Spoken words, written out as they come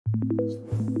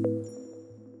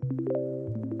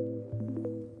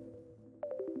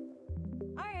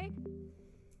Alright.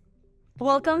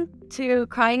 Welcome to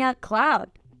Crying Out Cloud.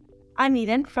 I'm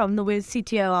Eden from the Wiz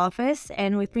CTO office,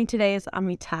 and with me today is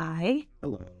Amitai.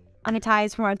 Hello. Amitai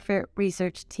is from our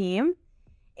research team,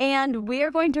 and we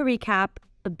are going to recap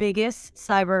the biggest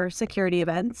cybersecurity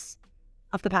events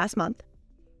of the past month.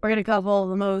 We're going to cover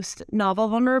the most novel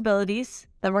vulnerabilities,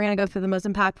 then we're going to go through the most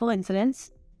impactful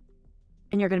incidents,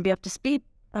 and you're going to be up to speed.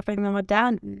 I'll bring them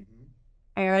down.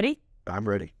 Are you ready? I'm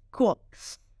ready. Cool.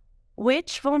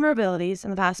 Which vulnerabilities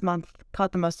in the past month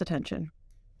caught the most attention?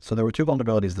 So there were two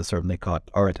vulnerabilities that certainly caught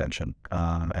our attention,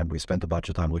 and we spent a bunch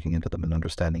of time looking into them and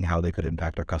understanding how they could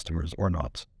impact our customers or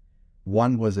not.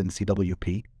 One was in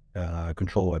CWP,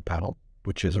 Control Web Panel,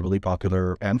 which is a really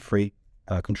popular and free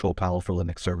control panel for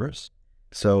Linux servers.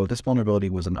 So this vulnerability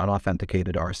was an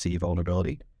unauthenticated RC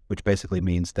vulnerability, which basically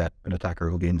means that an attacker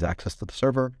who gains access to the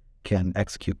server can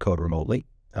execute code remotely.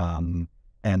 And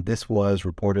this was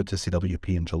reported to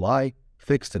CWP in July,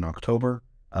 fixed in October,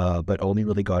 but only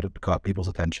really caught people's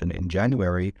attention in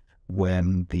January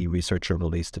when the researcher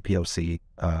released a POC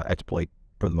exploit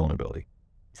for the vulnerability.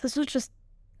 So this was just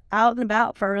out and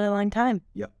about for a really long time.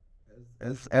 Yeah,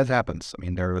 as happens. I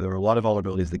mean, there are a lot of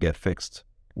vulnerabilities that get fixed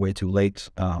way too late,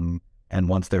 and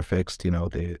once they're fixed,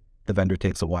 the vendor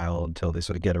takes a while until they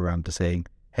sort of get around to saying,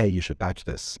 "Hey, you should patch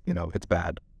this. It's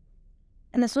bad."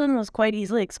 And this one was quite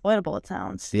easily exploitable, it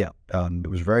sounds. Yeah, it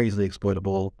was very easily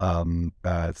exploitable.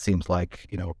 It seems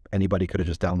like, anybody could have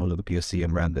just downloaded the POC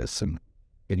and ran this and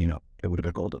it would have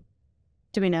been golden.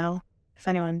 Do we know if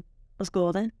anyone was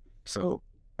golden? So,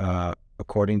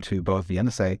 according to both the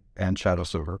NSA and Shadow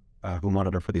Server, who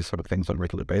monitor for these sort of things on a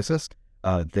regular basis,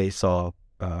 they saw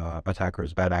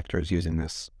attackers, bad actors using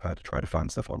this to try to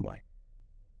find stuff online.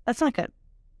 That's not good.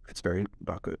 It's very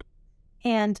not good.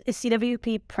 And is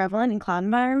CWP prevalent in cloud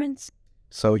environments?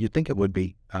 So you'd think it would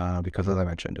be, because as I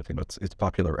mentioned, it's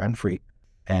popular and free.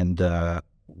 And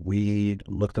we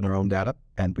looked at our own data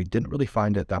and we didn't really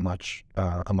find it that much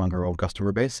among our own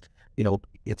customer base.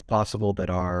 It's possible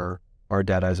that our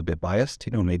data is a bit biased.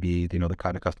 Maybe, the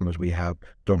kind of customers we have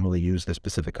don't really use this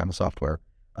specific kind of software.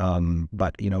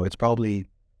 But, it's probably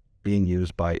being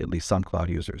used by at least some cloud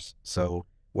users. So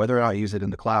whether or not you use it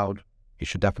in the cloud, you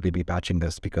should definitely be patching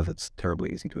this because it's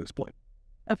terribly easy to exploit.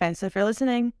 Okay, so if you're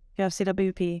listening, you have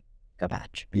CWP, go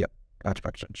patch. Yep,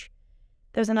 patch.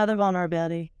 There's another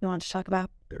vulnerability you want to talk about?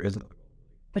 There is another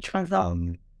vulnerability. Which one's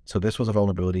that? So this was a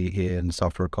vulnerability in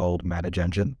software called Manage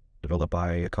Engine, developed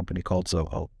by a company called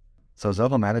Zoho. So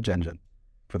Zoho Manage Engine,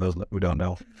 for those who don't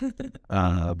know,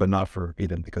 but not for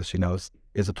Eden because she knows,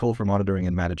 is a tool for monitoring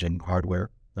and managing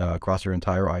hardware across your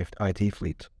entire IT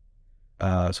fleet.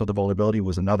 So the vulnerability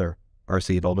was another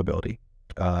RC vulnerability,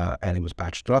 and it was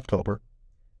patched in October,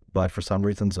 but for some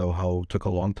reason Zoho took a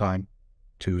long time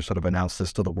to sort of announce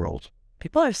this to the world.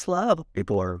 People are slow.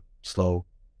 People are slow,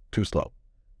 too slow.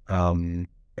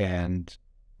 And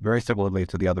very similarly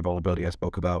to the other vulnerability I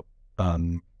spoke about,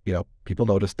 people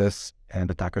noticed this and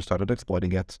attackers started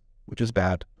exploiting it, which is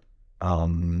bad.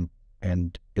 And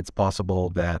it's possible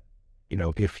that,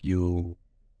 if you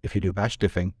do patch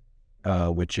diffing,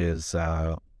 which is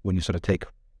when you sort of take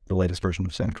the latest version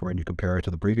of software and you compare it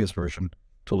to the previous version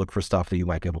to look for stuff that you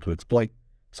might be able to exploit.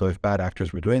 So if bad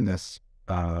actors were doing this,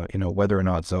 whether or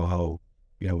not Zoho,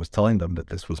 was telling them that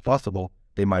this was possible,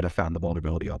 they might have found the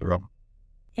vulnerability on their own.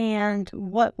 And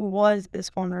what was this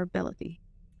vulnerability?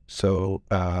 So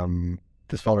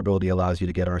this vulnerability allows you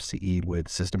to get RCE with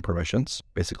system permissions,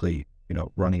 basically,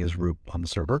 running as root on the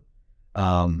server.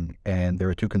 And there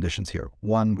are two conditions here.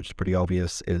 One, which is pretty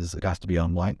obvious, is it has to be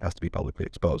online, has to be publicly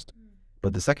exposed.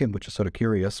 But the second, which is sort of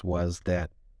curious, was that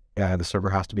the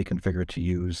server has to be configured to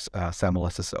use SAML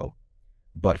SSO.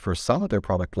 But for some of their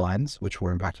product lines, which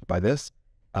were impacted by this,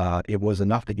 it was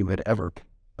enough that you had ever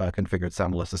configured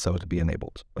SAML SSO to be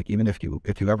enabled. Like even if you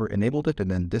ever enabled it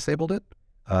and then disabled it,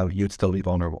 you'd still be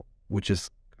vulnerable, which is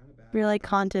kind of bad. You're like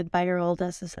haunted by your old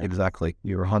SSO. Exactly.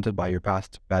 You were haunted by your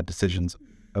past bad decisions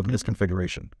of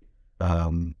misconfiguration.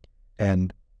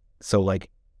 And so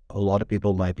like a lot of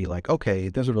people might be like, okay,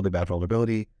 there's a really bad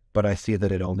vulnerability, but I see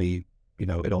that it only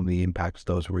impacts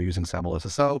those who are using SAML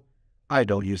SSO. I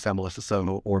don't use SAML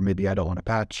SSO, or maybe I don't want to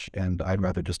patch, and I'd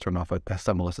rather just turn off a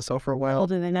SAML SSO for a while.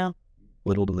 Little do they know.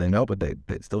 Little do they know, but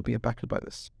they'd still be impacted by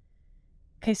this.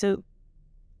 Okay, so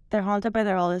they're haunted by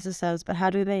their old SSOs, but how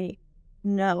do they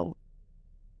know?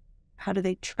 How do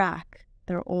they track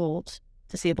their old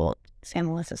disabled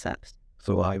SAML SSOs?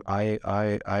 So I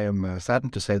am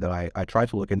saddened to say that I tried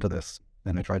to look into this,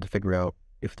 and I tried to figure out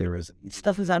if there is...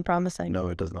 Stuff is unpromising. No,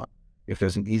 it does not. If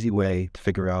there's an easy way to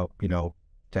figure out,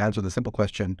 to answer the simple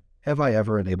question, have I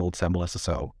ever enabled SAML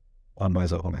SSO on my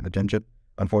Zoho managed engine?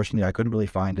 Unfortunately, I couldn't really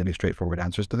find any straightforward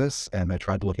answers to this, and I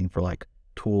tried looking for like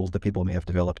tools that people may have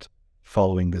developed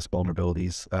following this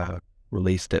vulnerabilities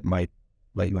release that might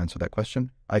let you answer that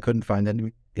question. I couldn't find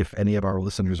any. If any of our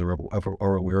listeners are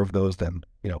aware of those, then,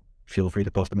 feel free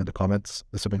to post them in the comments,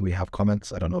 assuming we have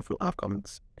comments. I don't know if we'll have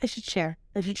comments. They should share.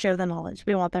 They should share the knowledge.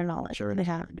 We want their knowledge. Sure. They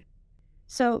have.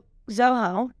 So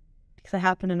Zoho, because I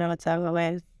happen to know what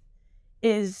Zoho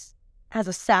has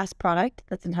a SaaS product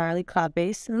that's entirely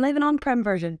cloud-based, and they have an on-prem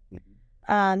version.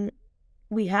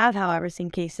 We have, however, seen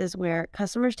cases where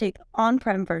customers take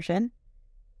on-prem version,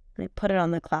 they put it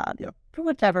on the cloud for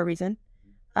whatever reason.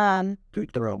 To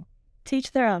each their own.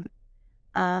 Teach their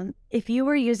own. If you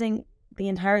were using the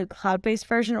entire cloud-based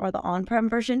version or the on-prem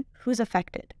version, who's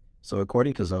affected? So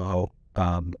according to Zoho,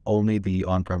 only the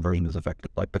on-prem version is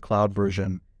affected. Like the cloud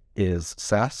version is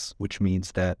SaaS, which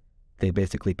means that they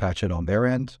basically patch it on their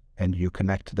end, and you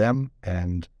connect to them,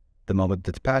 and the moment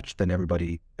it's patched, then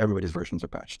everybody's versions are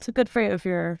patched. So good for you if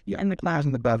you're in the cloud.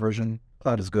 Using the cloud version,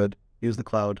 cloud is good. Use the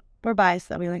cloud. We're biased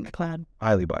that we like the cloud.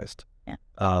 Highly biased. Yeah.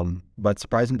 But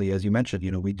surprisingly, as you mentioned,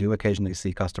 we do occasionally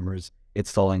see customers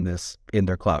installing this in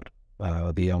their cloud,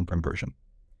 the on-prem version.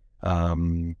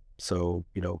 So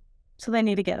they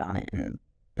need to get on it.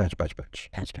 Patch.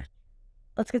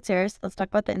 Let's get serious. Let's talk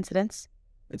about the incidents.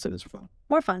 Incidents are fun.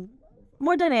 More fun.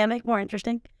 More dynamic, more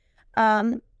interesting.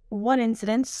 What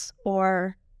incidents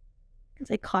or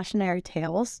cautionary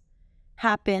tales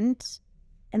happened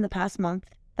in the past month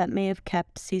that may have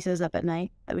kept CISOs up at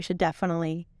night that we should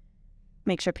definitely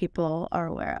make sure people are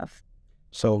aware of?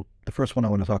 So the first one I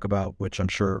want to talk about, which I'm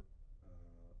sure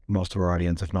most of our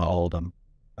audience, if not all of them,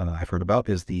 have heard about,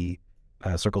 is the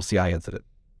Circle CI incident.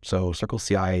 So Circle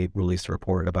CI released a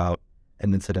report about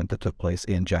an incident that took place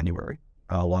in January,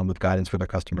 along with guidance for their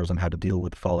customers on how to deal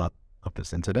with the fallout of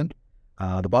this incident.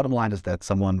 The bottom line is that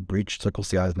someone breached Circle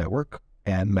CI's network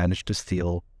and managed to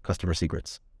steal customer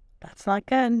secrets. That's not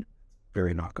good.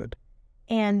 Very not good.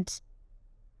 And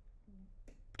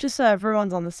just so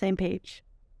everyone's on the same page,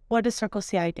 what does Circle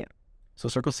CI do? So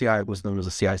Circle CI was known as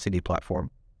a CI/CD platform,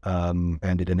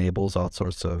 and it enables all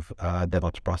sorts of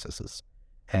DevOps processes.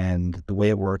 And the way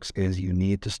it works is you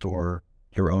need to store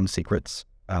your own secrets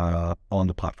on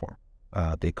the platform.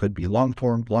 They could be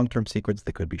long-term secrets.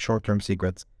 They could be short-term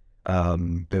secrets.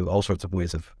 There are all sorts of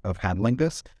ways of handling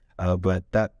this. But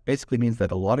that basically means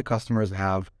that a lot of customers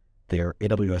have their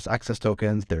AWS access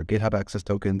tokens, their GitHub access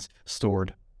tokens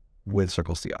stored with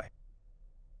Circle CI.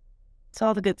 It's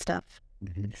all the good stuff.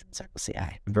 Circle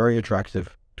CI. Very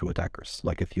attractive to attackers.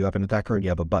 Like if you have an attacker and you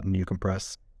have a button you can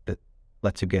press that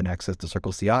lets you gain access to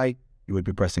Circle CI, you would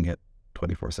be pressing it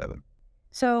 24/7.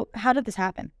 So how did this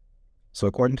happen? So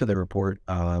according to the report,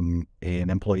 an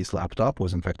employee's laptop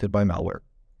was infected by malware,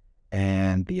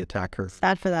 and the attacker...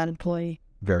 Sad for that employee.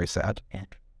 Very sad. Yeah.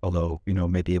 Although,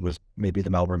 maybe the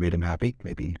malware made him happy.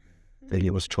 Maybe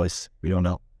it was choice. We don't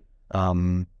know.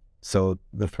 So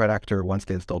the threat actor, once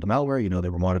they installed the malware, they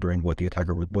were monitoring what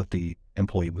the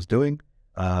employee was doing.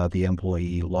 The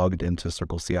employee logged into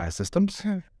Circle CI systems,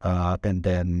 and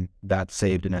then that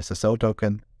saved an SSO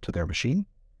token to their machine.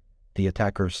 The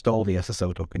attacker stole the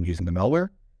SSO token using the malware,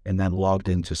 and then logged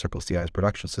into Circle CI's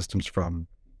production systems from,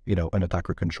 an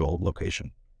attacker-controlled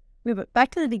location. Wait, but back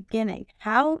to the beginning.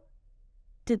 How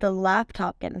did the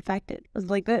laptop get infected? It was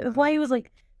the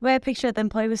way I picture it, the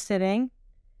employee was sitting,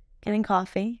 getting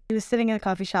coffee. He was sitting in a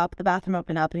coffee shop, the bathroom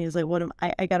opened up, and he was like,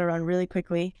 I gotta run really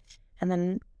quickly. And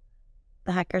then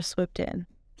the hacker swooped in.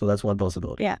 So that's one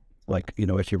possibility. Yeah.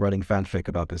 If you're running fanfic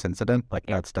about this incident,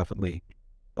 that's definitely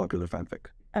popular fanfic.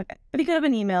 Okay. But he could have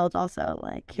been emailed also,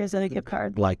 here's a gift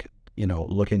card.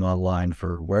 Looking online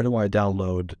for where do I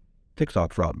download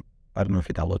TikTok from? I don't know if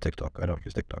you download TikTok. I don't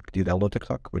use TikTok. Do you download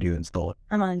TikTok? Or do you install it?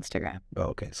 I'm on Instagram. Oh,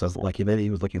 okay. So maybe he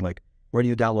was looking where do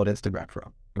you download Instagram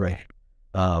from? Right.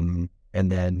 And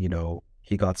then,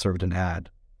 he got served an ad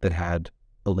that had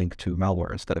a link to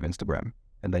malware instead of Instagram.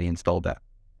 And then he installed that.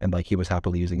 And he was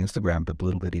happily using Instagram, but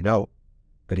little did he know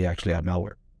that he actually had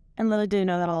malware. And little did he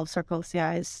know that all of Circle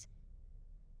CI's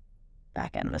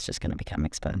backend was just going to become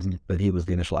exposed. But he was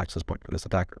the initial access point for this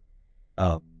attacker.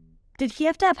 Did he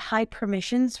have to have high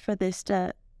permissions for this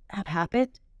to have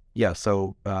happened? Yeah,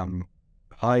 so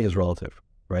high is relative,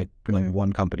 right?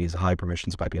 One company's high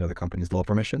permissions might be another company's low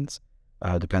permissions.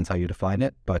 Depends how you define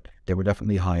it, but they were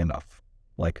definitely high enough.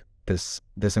 This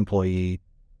employee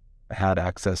had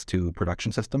access to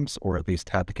production systems, or at least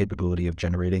had the capability of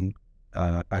generating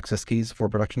access keys for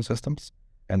production systems,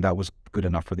 and that was good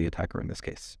enough for the attacker in this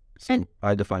case. So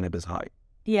I define it as high.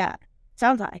 Yeah,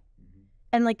 sounds high.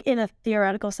 And like in a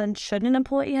theoretical sense, should an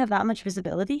employee have that much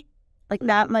visibility? Like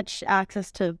that much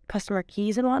access to customer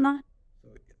keys and whatnot?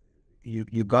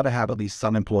 You've got to have at least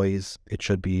some employees. It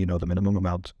should be, the minimum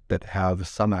amount that have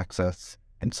some access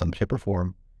in some shape or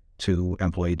form to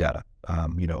employee data,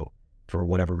 for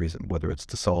whatever reason, whether it's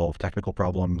to solve technical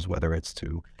problems, whether it's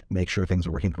to make sure things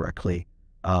are working correctly.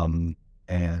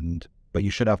 But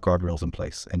you should have guardrails in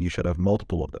place, and you should have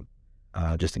multiple of them,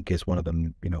 just in case one of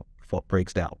them,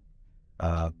 breaks down.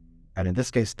 And in this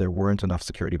case, there weren't enough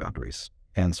security boundaries.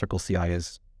 And Circle CI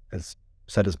has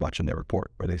said as much in their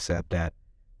report, where they said that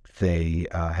they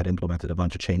had implemented a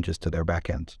bunch of changes to their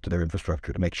backend, to their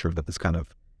infrastructure, to make sure that this kind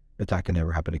of attack can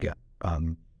never happen again.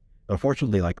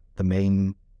 Unfortunately, like the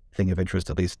main thing of interest,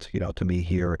 at least to me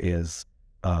here, is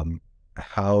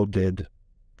how did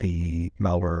the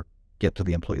malware get to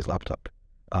the employee's laptop?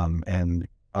 And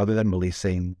other than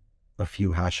releasing a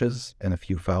few hashes and a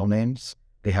few file names,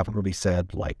 they haven't really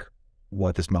said like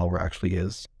what this malware actually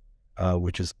is,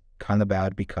 which is kind of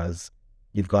bad, because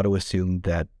you've got to assume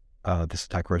that this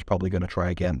attacker is probably going to try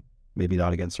again, maybe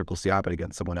not against Circle CI, but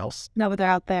against someone else. No, but they're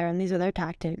out there and these are their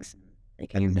tactics.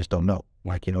 And you just don't know.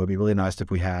 Like, it'd be really nice if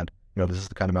we had, this is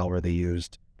the kind of malware they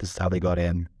used. This is how they got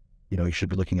in. You should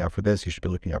be looking out for this. You should be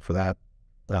looking out for that.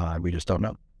 We just don't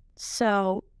know.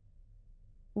 So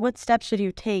what steps should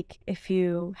you take if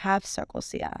you have Circle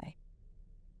CI?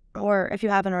 Or if you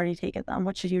haven't already taken them,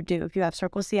 what should you do if you have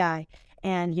Circle CI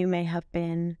and you may have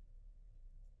been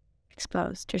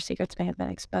exposed? Your secrets may have been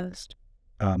exposed.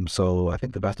 So I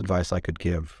think the best advice I could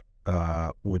give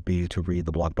would be to read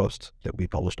the blog post that we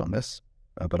published on this.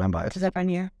 But I'm biased. Does everyone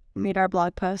here read our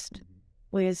blog post?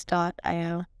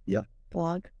 Wiz.io. Yeah.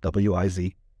 Blog.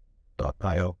 wiz.io.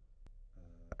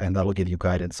 And that'll give you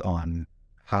guidance on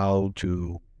how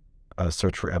to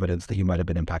search for evidence that you might have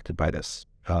been impacted by this.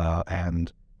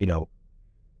 And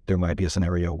there might be a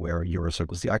scenario where you're a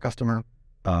Circle CI customer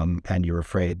and you're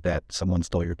afraid that someone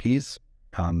stole your keys.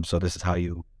 So this is how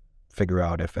you figure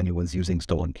out if anyone's using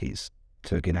stolen keys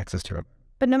to gain access to them.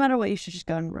 But no matter what, you should just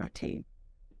go and rotate.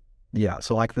 Yeah.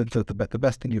 So like the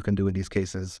best thing you can do in these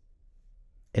cases,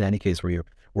 in any case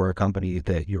where a company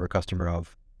that you're a customer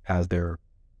of has their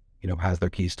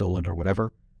keys stolen or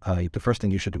whatever, the first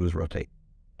thing you should do is rotate.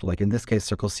 So like in this case,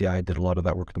 Circle CI did a lot of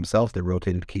that work themselves. They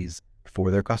rotated keys for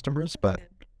their customers, but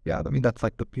yeah, I mean, that's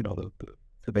like the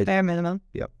basic, bare minimum.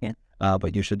 Yeah. Yeah.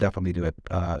 But you should definitely do it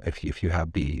if you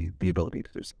have the ability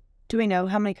to do so. Do we know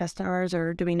how many customers,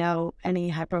 or do we know any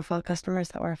high-profile customers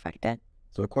that were affected?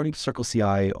 So according to Circle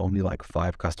CI, only like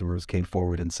 5 customers came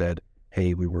forward and said,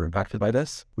 hey, we were impacted by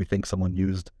this. We think someone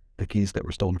used the keys that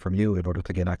were stolen from you in order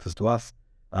to gain access to us.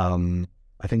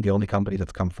 I think the only company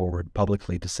that's come forward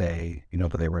publicly to say,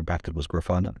 that they were impacted was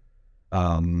Grafana.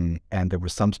 And there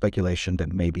was some speculation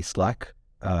that maybe Slack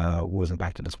was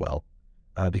impacted as well,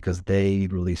 because they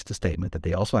released a statement that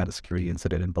they also had a security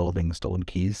incident involving stolen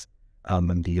keys.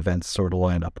 And the events sort of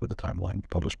line up with the timeline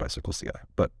published by Circle CI,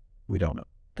 but we don't know.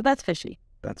 But that's fishy.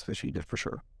 That's fishy for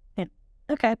sure. Yeah.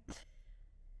 Okay.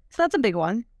 So that's a big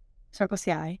one, Circle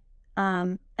CI.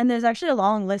 And there's actually a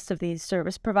long list of these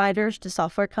service providers to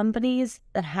software companies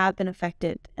that have been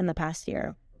affected in the past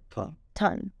year.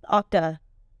 Ton. Okta,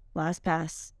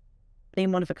 LastPass,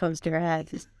 name one if it comes to your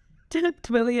head.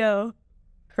 Twilio,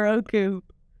 Heroku.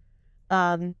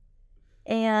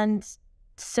 And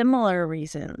similar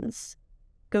reasons,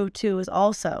 GoTo is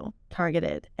also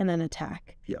targeted in an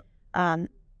attack. Yeah.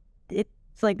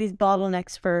 It's like these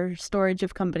bottlenecks for storage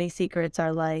of company secrets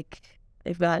are like,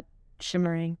 they've got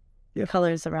shimmering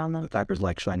colors around them. Attackers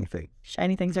like shiny things.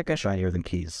 Shiny things are good. Shinier than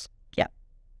keys. Yeah.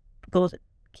 Golden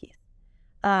keys.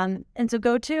 And so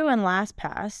GoTo and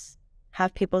LastPass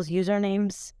have people's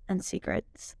usernames and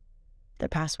secrets, their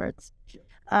passwords.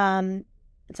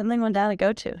 Something went down at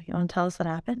GoTo. You want to tell us what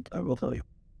happened? I will tell you.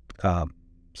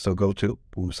 So GoTo,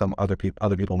 who some other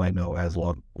people might know as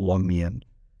LogMeIn,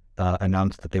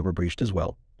 announced that they were breached as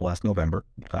well last November.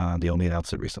 They only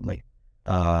announced it recently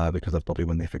because that's probably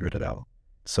when they figured it out.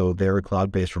 So they're a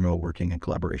cloud-based remote working and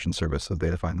collaboration service, as they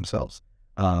define themselves.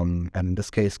 And in this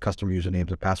case, customer usernames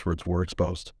and passwords were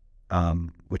exposed,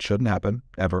 which shouldn't happen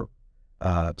ever.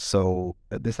 So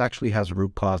this actually has a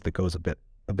root cause that goes a bit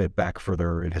back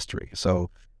further in history. So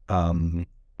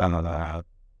LastPass,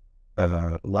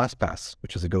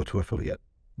 which is a GoTo affiliate,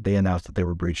 they announced that they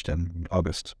were breached in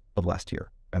August of last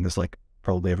year. And this, like,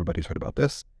 probably everybody's heard about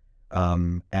this.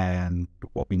 And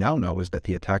what we now know is that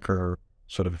the attacker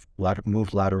sort of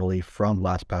moved laterally from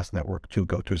LastPass network to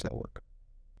GoTo's network.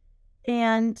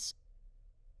 And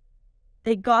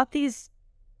they got these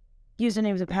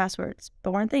usernames and passwords,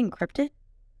 but weren't they encrypted?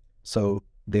 So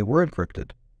they were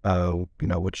encrypted,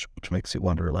 which makes you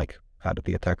wonder, like, how did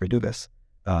the attacker do this?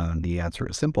 And the answer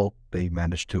is simple. They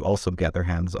managed to also get their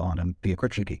hands on the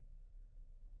encryption key.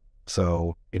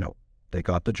 So, they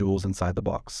got the jewels inside the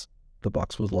box. The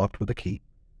box was locked with a key,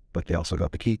 but they also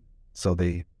got the key. So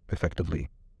they effectively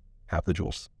have the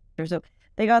jewels. So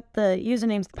they got the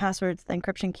usernames, the passwords, the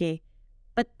encryption key.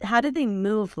 But how did they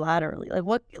move laterally?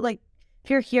 If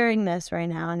you're hearing this right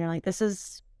now and you're like, this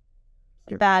is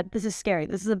bad, this is scary,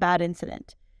 this is a bad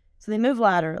incident. So they move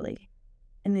laterally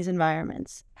in these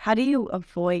environments. How do you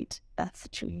avoid that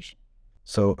situation?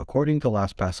 So according to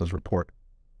LastPass's report,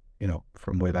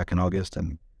 from way back in August,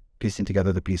 and piecing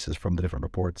together the pieces from the different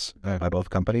reports by both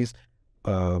companies,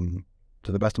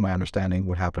 to the best of my understanding,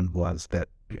 what happened was that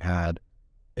you had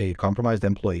a compromised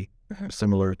employee,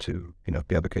 similar to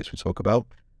the other case we spoke about,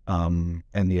 and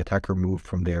the attacker moved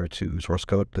from there to source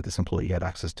code that this employee had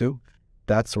access to.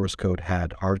 That source code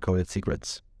had hard-coded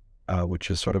secrets,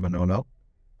 which is sort of a no-no.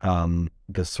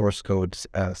 The source code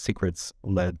secrets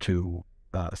led to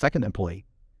a second employee,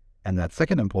 and that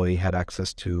second employee had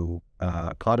access to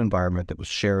a cloud environment that was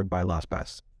shared by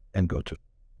LastPass and GoTo.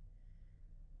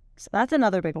 So that's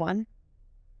another big one.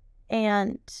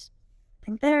 And I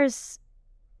think there's,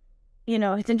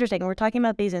 it's interesting. We're talking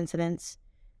about these incidents,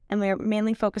 and we're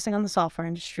mainly focusing on the software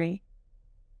industry.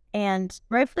 And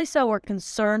rightfully so, we're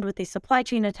concerned with these supply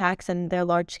chain attacks and their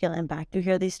large-scale impact. You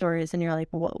hear these stories, and you're like,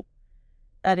 whoa,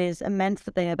 that is immense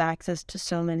that they have access to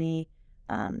so many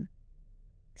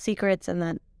secrets, and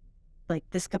that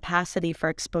this capacity for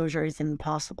exposure is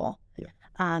impossible.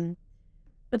 Yeah.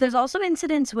 But there's also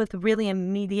incidents with really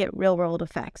immediate real-world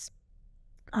effects.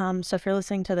 So if you're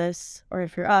listening to this, or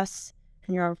if you're us,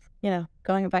 and you're,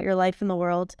 going about your life in the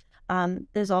world,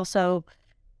 there's also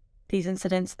these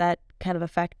incidents that kind of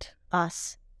affect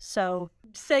us. So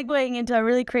segueing into a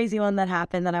really crazy one that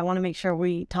happened that I want to make sure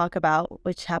we talk about,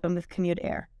 which happened with Commute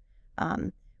Air,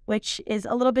 which is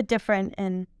a little bit different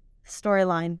in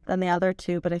storyline than the other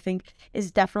two, but I think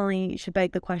is definitely should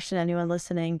beg the question, anyone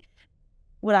listening,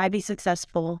 would I be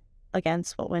successful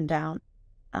against what went down?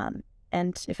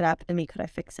 And if it happened to me, could I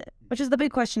fix it? Which is the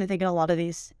big question, I think, in a lot of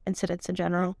these incidents in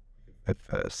general. If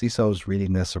CISOs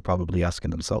reading this are probably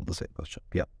asking themselves the same question.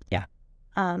 Yeah. Yeah.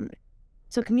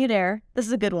 So Commute Air, this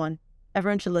is a good one.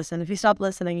 Everyone should listen. If you stop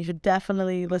listening, you should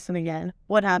definitely listen again.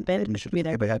 What happened? You should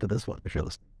skip ahead to this one if you're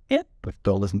listening. Yeah. But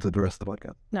don't listen to the rest of the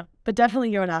podcast. No, but definitely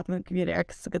hear what happened with Commute Air,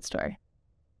 because it's a good story.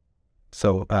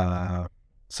 So,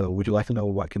 would you like to know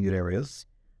what Commute Air is?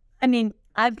 I mean,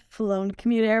 I've flown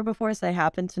Commute Air before, so I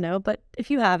happen to know. But if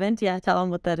you haven't, tell them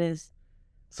what that is.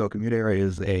 So Commute Air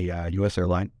is a U.S.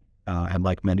 airline, and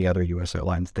like many other U.S.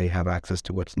 airlines, they have access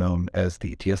to what's known as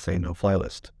the TSA no-fly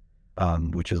list,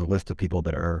 which is a list of people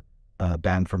that are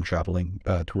banned from traveling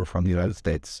to or from the United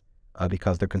States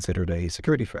because they're considered a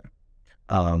security threat.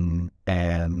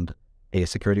 And a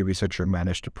security researcher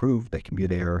managed to prove that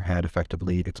Commute Air had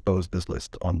effectively exposed this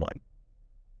list online,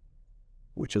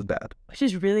 which is bad. Which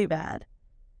is really bad.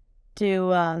 Do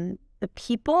the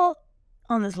people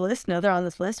on this list know they're on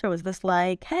this list, or was this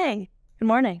like, hey, good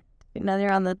morning, now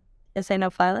you're on the TSA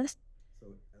no-fly list? So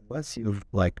unless you've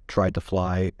tried to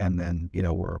fly and then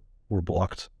were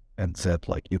blocked and said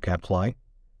you can't fly,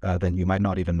 then you might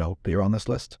not even know that you're on this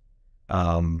list.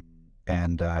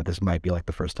 And this might be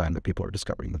the first time that people are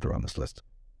discovering that they're on this list.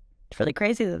 It's really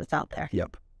crazy that it's out there.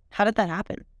 Yep. How did that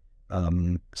happen?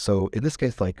 So in this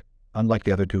case, unlike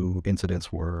the other two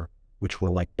incidents which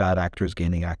were bad actors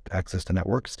gaining access to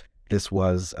networks, this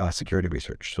was security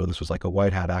research. So this was a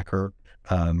white hat hacker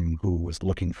who was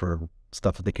looking for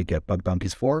stuff that they could get bug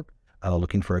bounties for,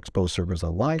 looking for exposed servers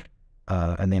online,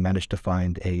 and they managed to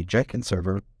find a Jenkins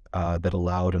server that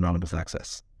allowed anonymous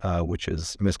access, which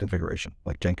is misconfiguration.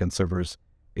 Jenkins servers,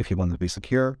 if you want them to be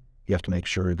secure, you have to make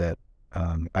sure that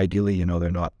ideally, they're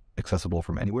not accessible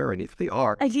from anywhere, and if they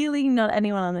are, ideally, not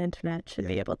anyone on the internet should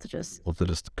be able to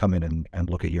just come in and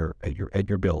look at your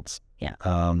builds. Yeah.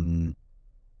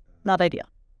 Not ideal.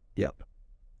 Yep.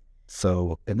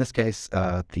 So in this case,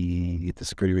 the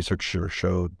security researcher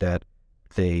showed that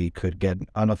they could get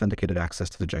unauthenticated access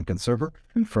to the Jenkins server.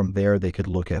 From there, they could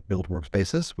look at build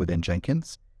workspaces within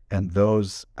Jenkins, and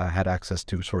those had access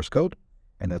to source code,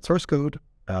 and that source code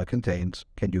contained,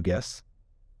 can you guess?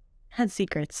 Had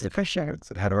secrets, for sure.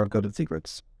 It had hard-coded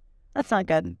secrets. That's not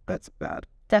good. That's bad.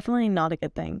 Definitely not a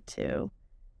good thing to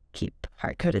keep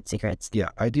hard-coded secrets. Yeah,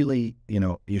 ideally,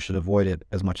 you should avoid it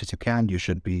as much as you can. You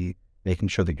should be making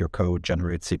sure that your code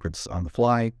generates secrets on the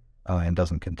fly and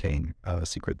doesn't contain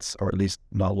secrets, or at least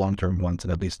not long-term ones,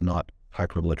 and at least not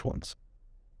high-privilege ones.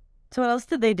 So what else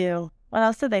did they do? What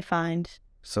else did they find?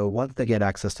 So once they get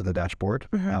access to the dashboard,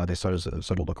 they start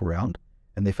to look around.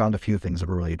 and they found a few things that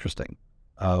were really interesting.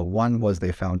 One was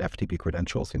they found FTP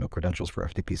credentials, credentials for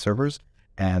FTP servers,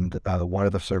 and one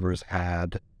of the servers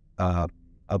had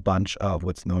a bunch of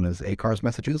what's known as ACARS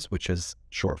messages, which is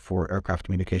short for Aircraft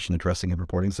Communication Addressing and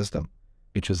Reporting System,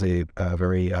 which is a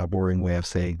very boring way of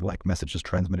saying like messages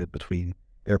transmitted between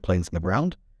airplanes and the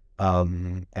ground.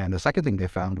 And the second thing they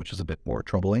found, which is a bit more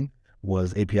troubling,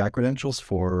 was API credentials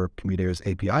for Commutair's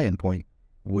API endpoint,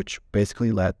 which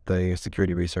basically let the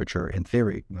security researcher, in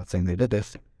theory, I'm not saying they did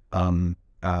this,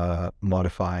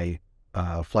 modify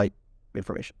flight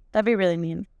information. That'd be really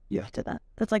mean. Yeah. To that.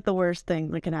 That's like the worst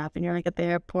thing that can happen. You're like at the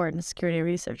airport and a security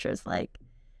researcher's like,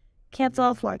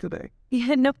 cancel. Fly today.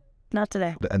 Yeah, nope, not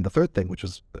today. And the third thing, which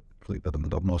was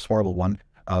the most horrible one,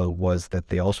 was that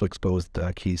they also exposed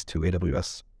keys to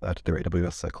AWS, to their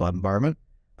AWS cloud environment,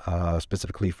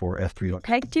 specifically for S3.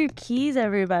 Protect your keys,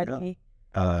 everybody.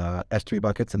 S3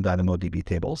 buckets and DynamoDB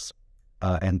tables.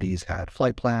 And these had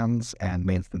flight plans and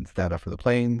maintenance data for the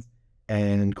planes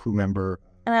and crew member.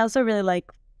 And I also really like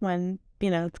when,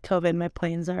 it's COVID, my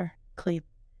planes are clean.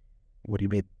 What do you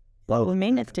mean? Well,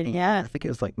 maintenance did, yeah. I think it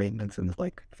was like maintenance and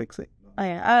like fixing. Oh,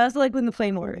 yeah. I also like when the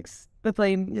plane works. The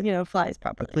plane, flies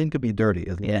properly. The plane could be dirty,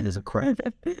 isn't it? Is it correct?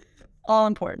 All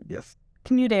important. Yes.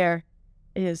 Commutair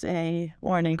is a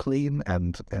warning. Clean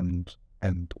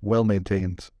and well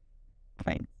maintained.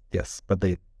 Fine. Yes, but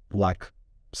they lack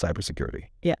cybersecurity.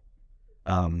 Yeah.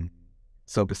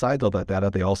 So besides all that data,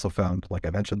 they also found, like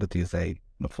I mentioned, the TSA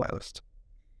no-fly list.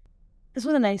 This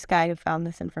was a nice guy who found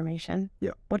this information.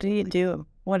 Yeah. What did he do?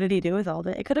 What did he do with all of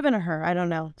it? It could have been a her. I don't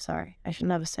know. Sorry. I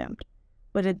shouldn't have assumed.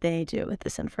 What did they do with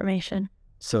this information?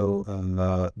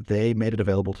 So they made it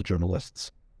available to journalists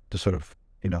to sort of,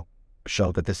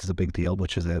 show that this is a big deal,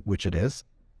 which it is.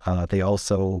 They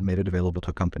also made it available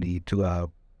to a company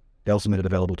they also made it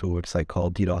available to a website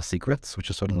called DDoS Secrets, which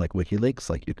is sort of like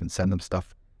WikiLeaks. Like you can send them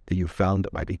stuff that you found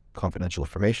that might be confidential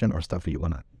information or stuff that you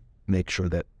want to make sure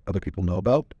that other people know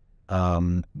about.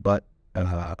 But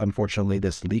unfortunately,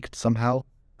 this leaked somehow,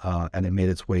 and it made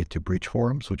its way to breach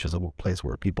forums, which is a place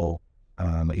where people,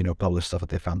 publish stuff that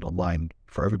they found online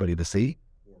for everybody to see.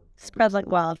 Spread like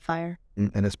wildfire.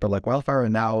 And it spread like wildfire,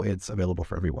 and now it's available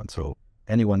for everyone. So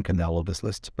anyone can download this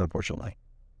list, unfortunately.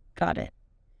 Got it.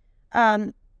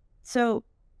 So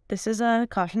this is a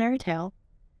cautionary tale.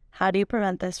 How do you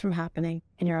prevent this from happening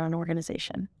in your own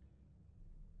organization?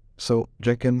 So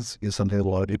Jenkins is something that a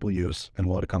lot of people use and a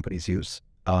lot of companies use.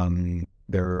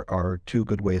 There are two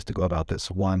good ways to go about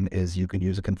this. One is you can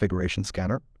use a configuration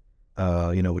scanner,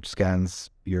 which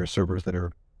scans your servers that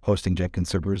are hosting Jenkins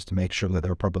servers to make sure that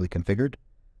they're properly configured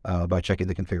by checking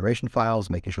the configuration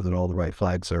files, making sure that all the right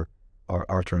flags are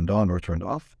turned on or turned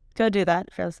off. Go do that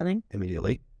if you're listening.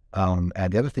 Immediately. And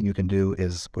the other thing you can do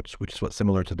is, which is what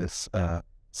similar to this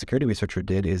security researcher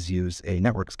did, is use a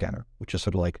network scanner, which is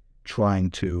sort of like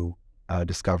trying to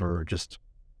discover just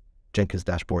Jenkins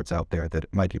dashboards out there that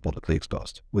might be politically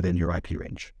exposed within your IP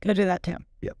range. Go do that too.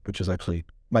 Yeah, which is actually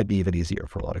might be even easier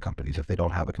for a lot of companies if they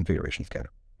don't have a configuration scanner.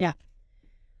 Yeah.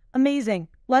 Amazing.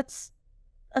 Let's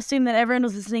assume that everyone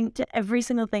was listening to every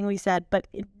single thing we said, but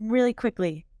really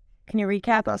quickly, can you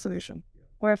recap? Fascination.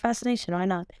 Or a fascination, why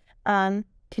not? Can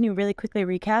you really quickly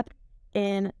recap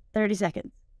in 30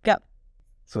 seconds? Go.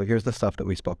 So here's the stuff that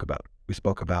we spoke about. We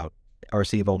spoke about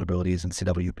RC vulnerabilities in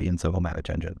CWP and Civil Manage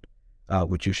Engine,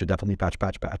 which you should definitely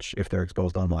patch if they're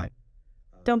exposed online.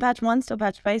 Don't patch once, don't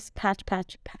patch twice, patch.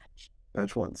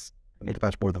 Patch once. I need to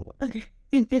patch more than once. Okay.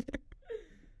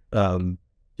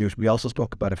 We also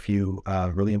spoke about a few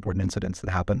really important incidents that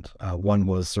happened. One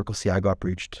was Circle CI got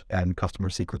breached and customer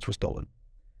secrets were stolen.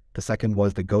 The second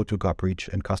was that GoTo got breached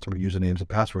and customer usernames and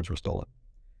passwords were stolen.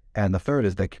 And the third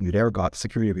is that Commutair got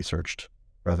security researched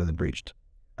rather than breached.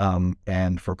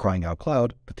 And for crying out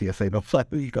loud, the TSA no-fly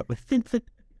you got with. Thank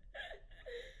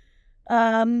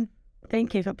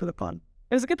you for the fun.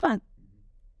 It was a good fun.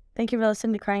 Thank you for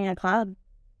listening to Crying Out Loud.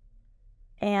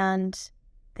 And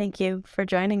thank you for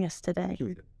joining us today.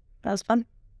 That was fun.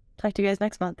 Talk to you guys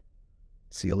next month.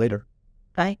 See you later.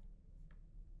 Bye.